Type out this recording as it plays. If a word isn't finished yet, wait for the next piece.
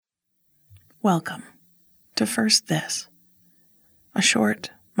Welcome to First This, a short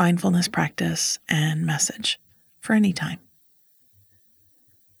mindfulness practice and message for any time.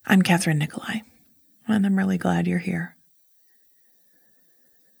 I'm Catherine Nicolai, and I'm really glad you're here.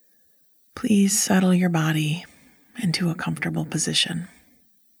 Please settle your body into a comfortable position,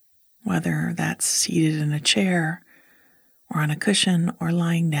 whether that's seated in a chair or on a cushion or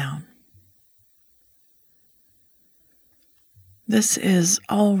lying down. This is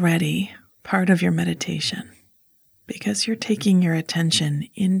already part of your meditation because you're taking your attention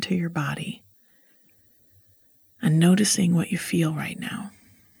into your body and noticing what you feel right now.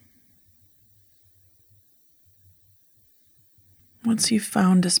 Once you've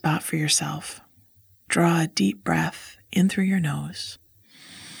found a spot for yourself, draw a deep breath in through your nose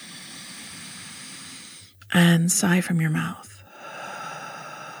and sigh from your mouth.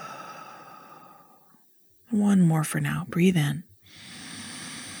 One more for now. Breathe in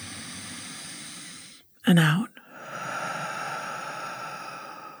and out.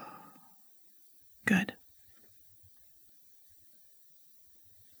 Good.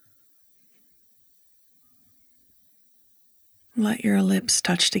 Let your lips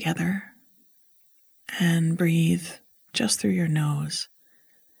touch together and breathe just through your nose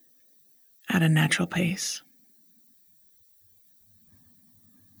at a natural pace.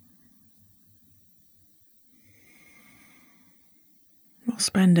 We'll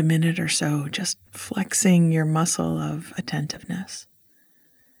spend a minute or so just flexing your muscle of attentiveness.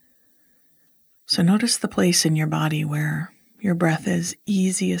 So notice the place in your body where your breath is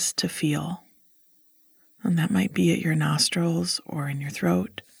easiest to feel. And that might be at your nostrils or in your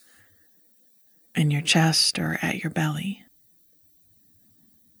throat, in your chest or at your belly.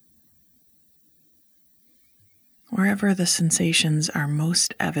 Wherever the sensations are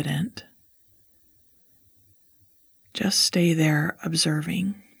most evident, just stay there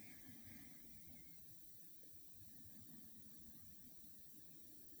observing.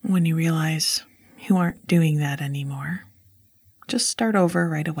 When you realize you aren't doing that anymore, just start over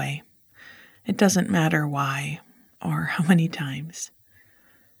right away. It doesn't matter why or how many times.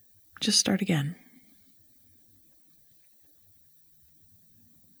 Just start again.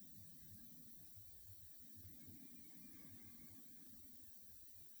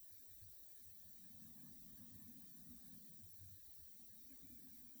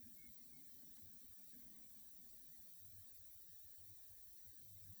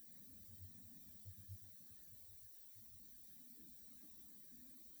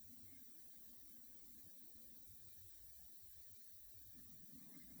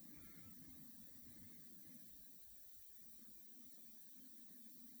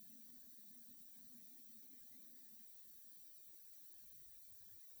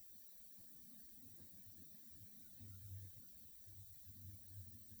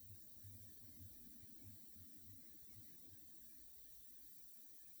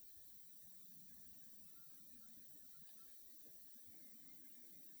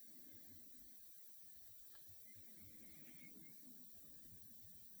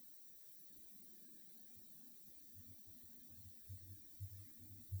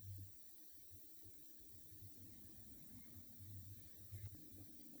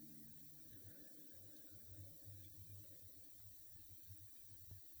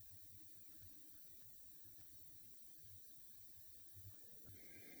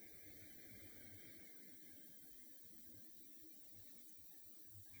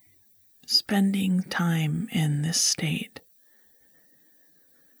 Spending time in this state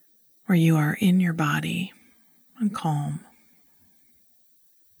where you are in your body and calm.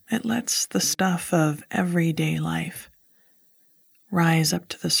 It lets the stuff of everyday life rise up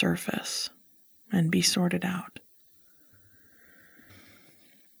to the surface and be sorted out.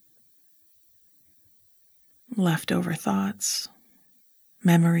 Leftover thoughts,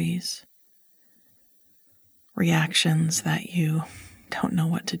 memories, reactions that you don't know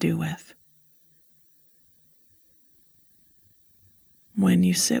what to do with. When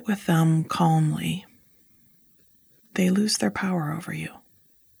you sit with them calmly, they lose their power over you.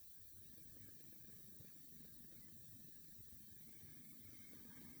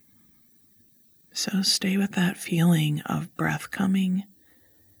 So stay with that feeling of breath coming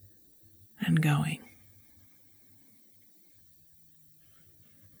and going.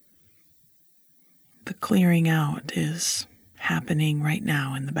 The clearing out is happening right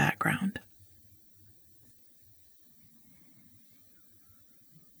now in the background.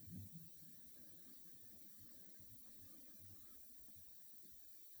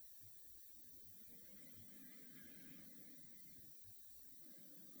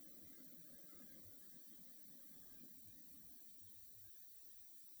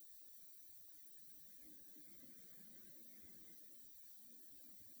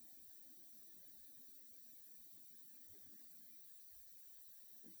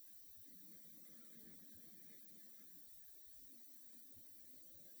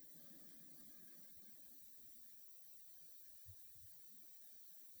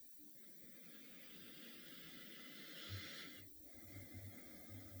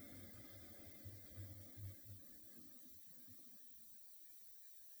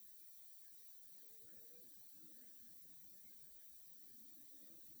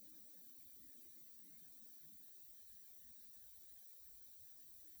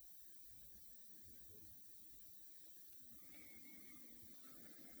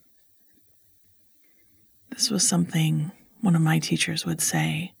 This was something one of my teachers would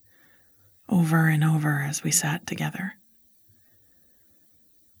say over and over as we sat together.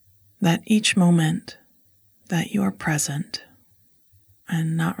 That each moment that you are present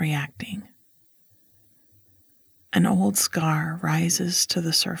and not reacting, an old scar rises to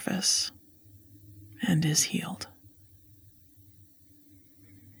the surface and is healed.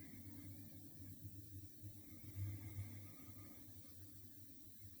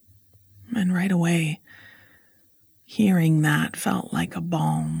 And right away, hearing that felt like a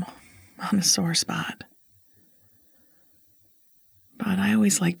balm on a sore spot. But I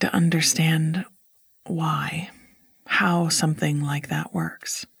always like to understand why, how something like that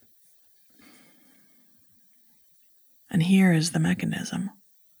works. And here is the mechanism.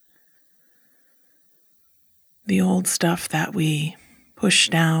 The old stuff that we push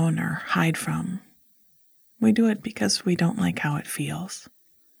down or hide from, we do it because we don't like how it feels.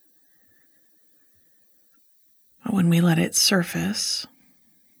 But when we let it surface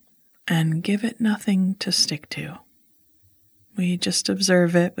and give it nothing to stick to, we just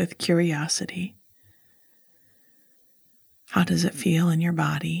observe it with curiosity. How does it feel in your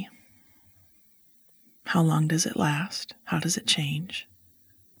body? How long does it last? How does it change?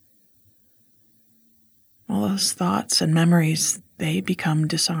 All those thoughts and memories, they become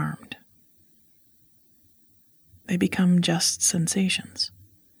disarmed. They become just sensations.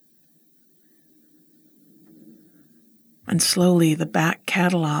 And slowly the back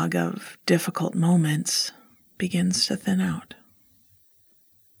catalog of difficult moments begins to thin out.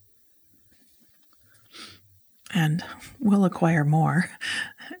 And we'll acquire more,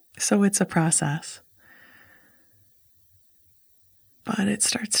 so it's a process. But it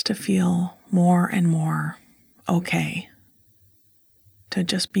starts to feel more and more okay to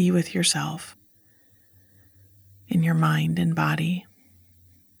just be with yourself in your mind and body,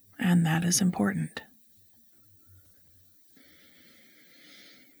 and that is important.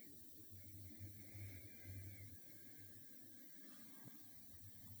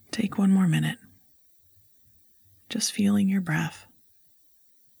 Take one more minute, just feeling your breath,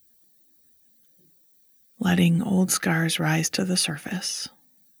 letting old scars rise to the surface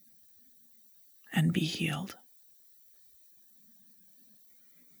and be healed.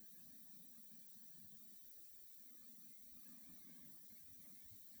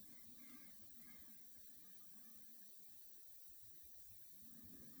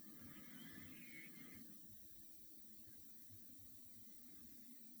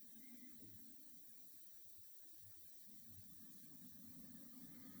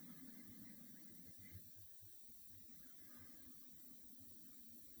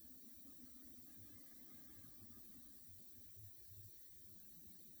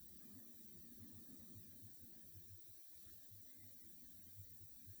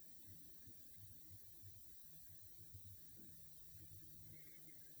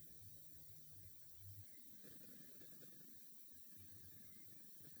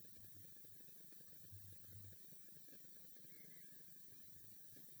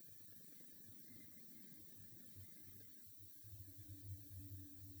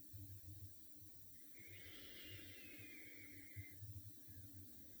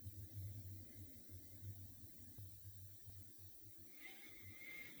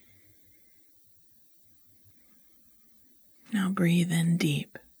 Now breathe in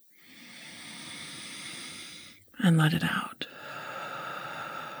deep and let it out.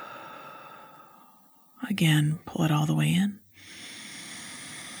 Again, pull it all the way in.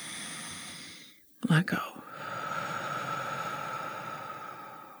 Let go.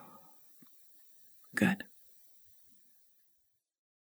 Good.